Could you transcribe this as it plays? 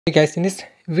Hey guys, in this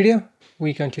video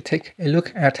we're going to take a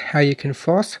look at how you can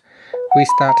force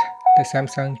restart the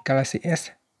Samsung Galaxy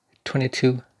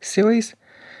S22 series.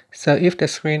 So if the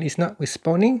screen is not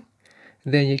responding,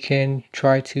 then you can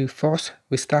try to force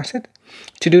restart it.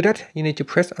 To do that, you need to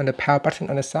press on the power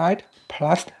button on the side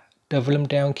plus the volume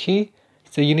down key.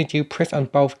 So you need to press on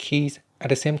both keys at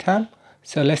the same time.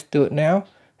 So let's do it now.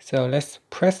 So let's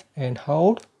press and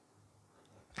hold.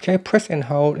 Okay, press and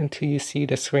hold until you see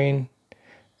the screen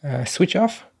switch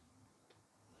off.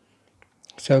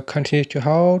 So continue to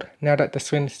hold. Now that the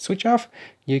screen is switch off,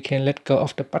 you can let go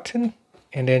of the button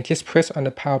and then just press on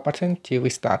the power button to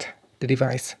restart the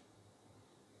device.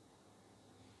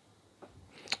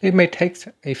 It may take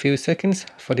a few seconds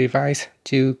for the device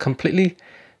to completely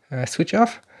switch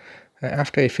off.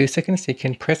 After a few seconds, you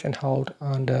can press and hold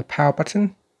on the power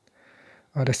button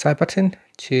or the side button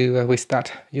to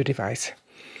restart your device.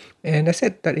 And that's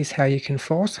it. That is how you can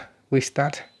force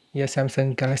restart your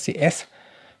Samsung Galaxy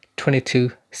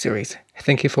S22 series.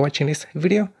 Thank you for watching this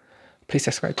video. Please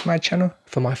subscribe to my channel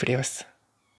for more videos.